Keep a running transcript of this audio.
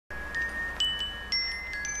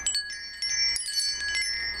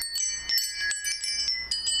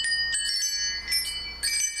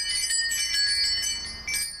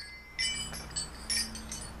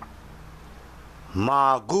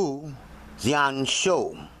Magu Zian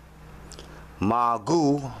Shou.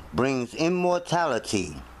 Magu brings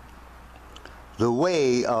immortality, the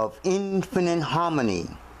way of infinite harmony,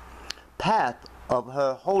 path of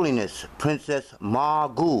Her Holiness Princess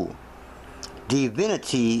Magu,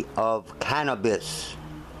 divinity of cannabis.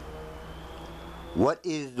 What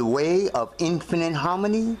is the way of infinite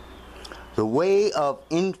harmony? The way of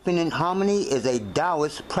infinite harmony is a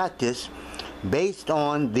Taoist practice based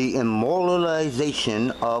on the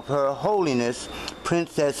immortalization of Her Holiness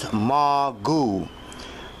Princess Magu,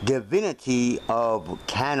 divinity of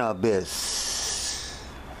cannabis.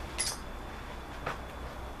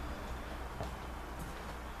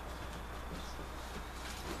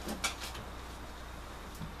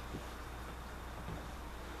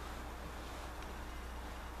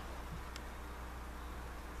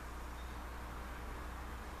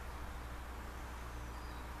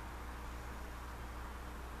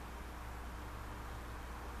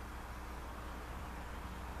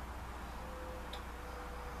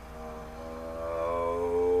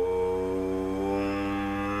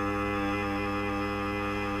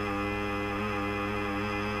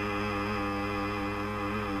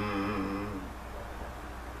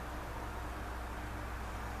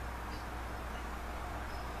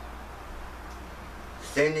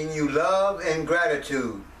 Sending you love and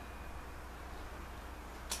gratitude.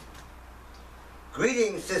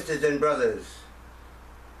 Greetings, sisters and brothers.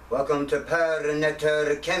 Welcome to Per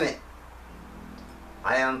Nectar Kemet.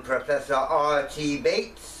 I am Professor R.T.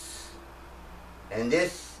 Bates, and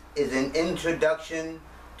this is an introduction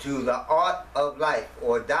to the art of life,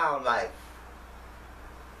 or Tao life,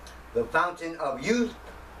 the fountain of youth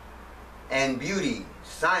and beauty,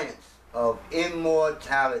 science of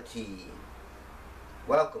immortality.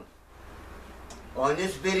 Welcome. On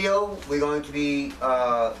this video, we're going to be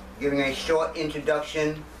giving a short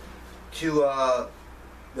introduction to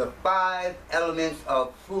the 5 elements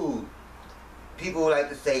of food. People like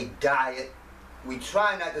to say diet. We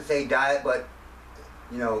try not to say diet, but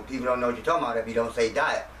you know, people don't know what you're talking about if you don't say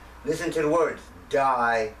diet. Listen to the words,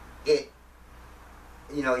 die, it.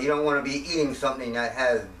 You know, you don't want to be eating something that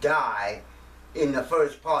has die in the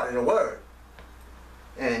first part of the word.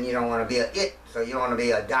 And you don't want to be a it, so you don't want to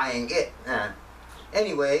be a dying it.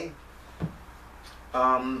 Anyway,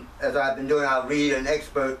 as I've been doing, I'll read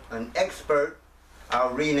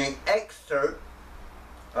I'll read an excerpt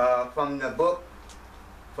from the book,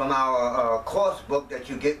 from our course book that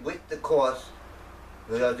you get with the course.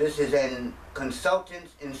 This is an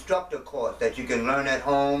consultant's instructor course that you can learn at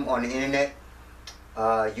home on the internet.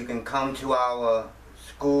 You can come to our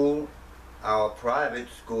school, our private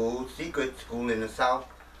school, secret school in the South,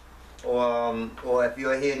 or if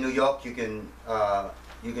you're here in New York, you can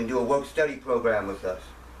do a work-study program with us.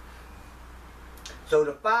 So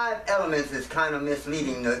the 5 elements is kind of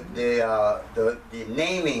misleading, the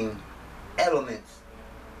naming elements,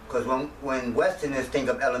 because when Westerners think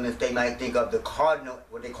of elements, they might think of the cardinal,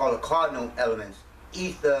 what they call the cardinal elements: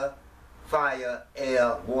 ether, fire,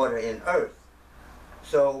 air, water, and earth.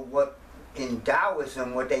 So what in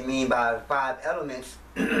Taoism, what they mean by 5 elements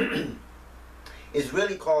is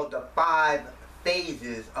really called the 5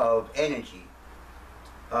 phases of energy.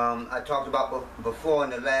 I talked about before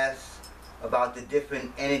in the last about the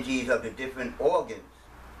different energies of the different organs.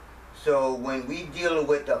 So when we deal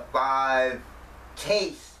with the 5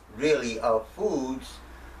 tastes really of foods,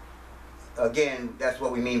 again, that's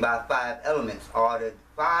what we mean by 5 elements, are the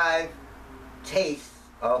 5 tastes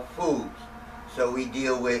of foods. So we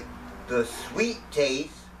deal with the sweet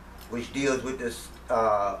taste, which deals with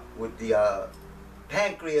the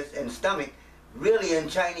pancreas and stomach. Really, in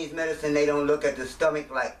Chinese medicine, they don't look at the stomach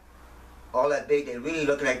like all that big. They're really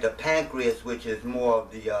looking at the pancreas, which is more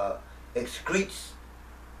of the excretes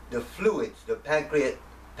the fluids, the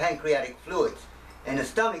pancreatic fluids. And the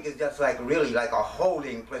stomach is just like really like a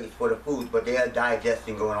holding place for the foods, but they have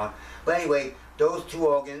digestion going on. But anyway, those 2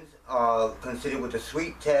 organs are considered with the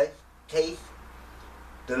sweet taste.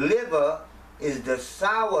 The liver is the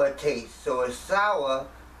sour taste. So a sour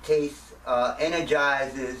taste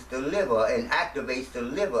energizes the liver and activates the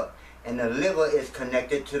liver. And the liver is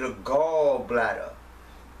connected to the gallbladder.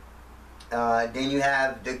 Then you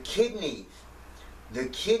have the kidneys. The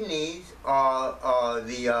kidneys are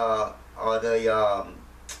the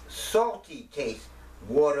salty taste,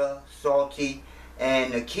 water, salty,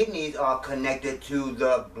 and the kidneys are connected to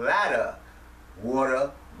the bladder,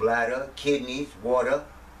 water, bladder, kidneys, water,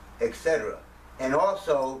 etc. And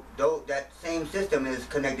also, though that same system is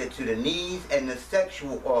connected to the knees and the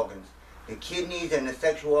sexual organs. The kidneys and the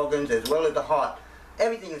sexual organs, as well as the heart.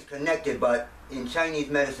 Everything is connected, but in Chinese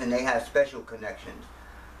medicine they have special connections.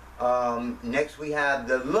 Next we have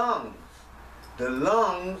the lungs. The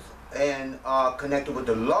lungs are connected with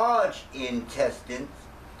the large intestines,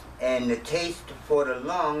 and the taste for the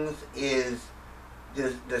lungs is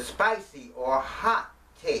the spicy or hot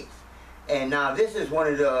taste. And now this is one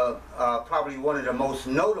of the probably one of the most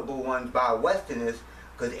notable ones by Westerners,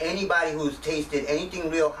 because anybody who's tasted anything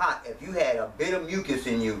real hot, if you had a bit of mucus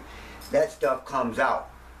in you, that stuff comes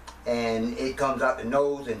out, and it comes out the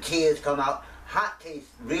nose and tears come out. Hot taste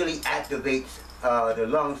really activates the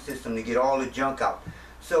lung system to get all the junk out.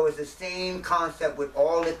 So it's the same concept with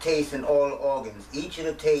all the tastes and all the organs. Each of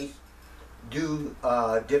the tastes do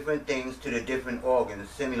different things to the different organs,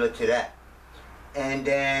 similar to that. And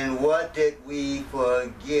then what did we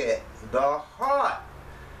forget? The heart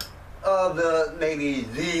of maybe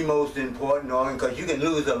the most important organ, because you can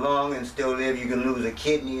lose a lung and still live, you can lose a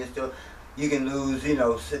kidney and still, you can lose, you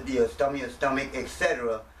know, your stomach,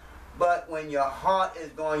 etc. But when your heart is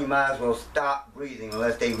gone, you might as well stop breathing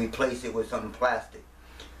unless they replace it with something plastic.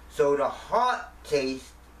 So the heart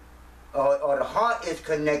taste, or the heart is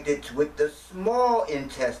connected with the small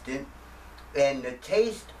intestine, and the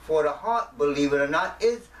taste for the heart, believe it or not,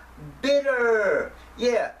 is bitter.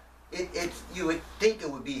 Yeah, it's you would think it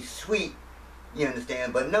would be sweet, you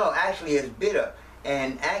understand, but no, actually it's bitter.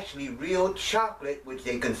 And actually real chocolate, which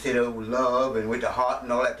they consider love and with the heart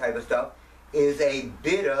and all that type of stuff, is a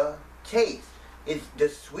bitter taste. It's the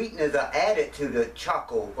sweeteners are added to the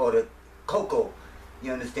chocolate or the cocoa,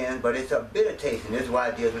 you understand, but it's a bitter taste, and this is why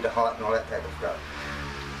it deals with the heart and all that type of stuff.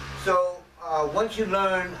 So once you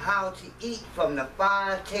learn how to eat from the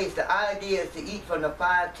 5 tastes, the idea is to eat from the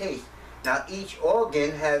 5 tastes. Now each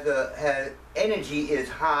organ has energy is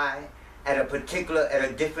high at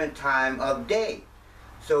a different time of day.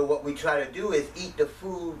 So what we try to do is eat the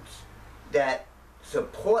foods that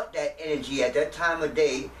support that energy at that time of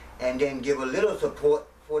day, and then give a little support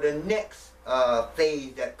for the next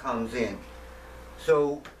phase that comes in.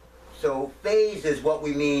 So phase is what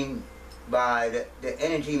we mean by the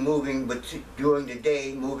energy moving during the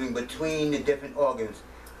day, moving between the different organs.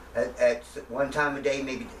 At one time of day,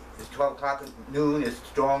 maybe it's 12 o'clock at noon, it's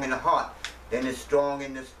strong in the heart. Then it's strong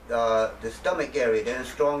in the stomach area. Then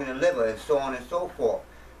it's strong in the liver, and so on and so forth.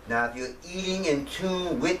 Now, if you're eating in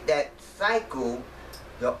tune with that cycle,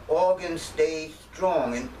 the organ stays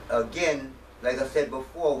strong. And again, like I said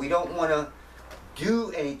before, we don't want to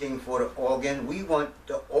do anything for the organ. We want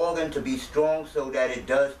the organ to be strong so that it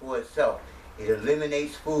does for itself. It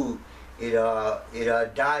eliminates food. It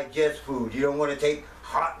digests food. You don't want to take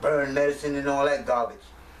heartburn medicine and all that garbage.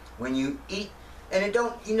 When you eat, and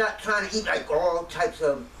you're not trying to eat like all types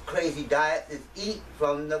of crazy diets. It's eat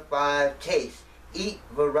from the 5 tastes. Eat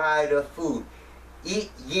variety of food.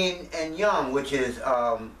 Eat yin and yang, which is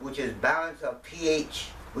balance of pH,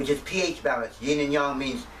 which is pH balance. Yin and yang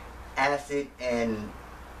means acid and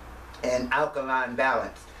alkaline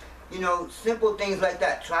balance. You know, simple things like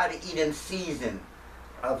that. Try to eat in season.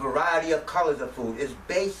 A variety of colors of food. It's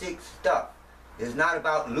basic stuff. It's not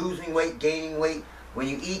about losing weight, gaining weight. When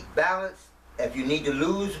you eat balanced, if you need to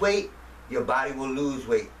lose weight, your body will lose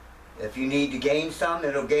weight. If you need to gain some,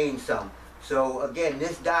 it'll gain some. So again,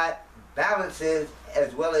 this diet balances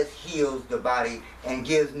as well as heals the body and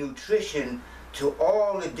gives nutrition to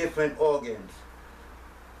all the different organs.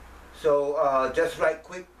 So just right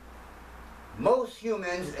quick, most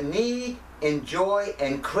humans need, enjoy,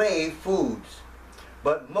 and crave foods,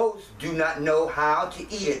 but most do not know how to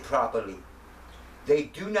eat it properly. They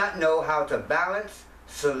do not know how to balance,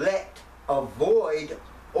 select, avoid,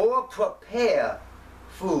 or prepare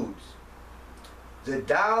foods. The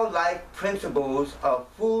TAO life principles of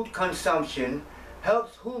food consumption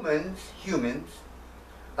helps humans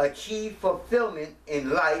achieve fulfillment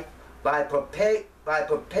in life by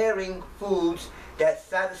preparing foods that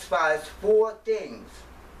satisfies 4 things.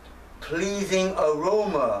 Pleasing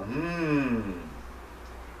aroma,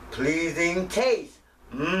 pleasing taste,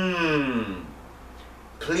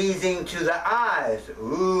 pleasing to the eyes,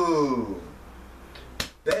 ooh,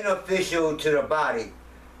 beneficial to the body.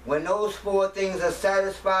 When those 4 things are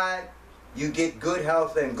satisfied, you get good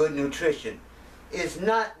health and good nutrition. It's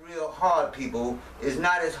not real hard, people. It's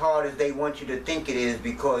not as hard as they want you to think it is,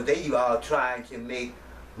 because they are trying to make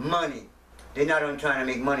money. They're not only trying to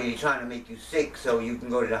make money, they're trying to make you sick so you can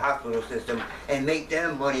go to the hospital system and make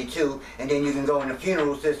them money too, and then you can go in the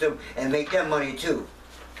funeral system and make them money too.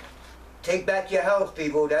 Take back your health,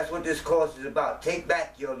 people. That's what this course is about. Take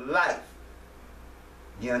back your life.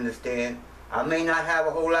 You understand? I may not have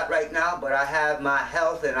a whole lot right now, but I have my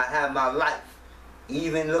health and I have my life.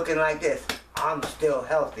 Even looking like this, I'm still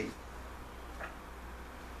healthy.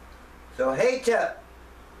 So hey, Tep.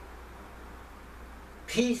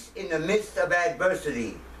 peace in the midst of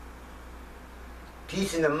adversity.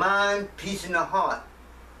 Peace in the mind, peace in the heart.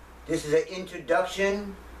 This is an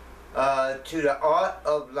introduction to the Art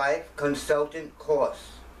of Life Consultant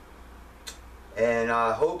course. And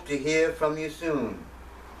I hope to hear from you soon.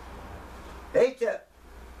 Later.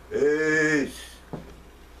 Peace.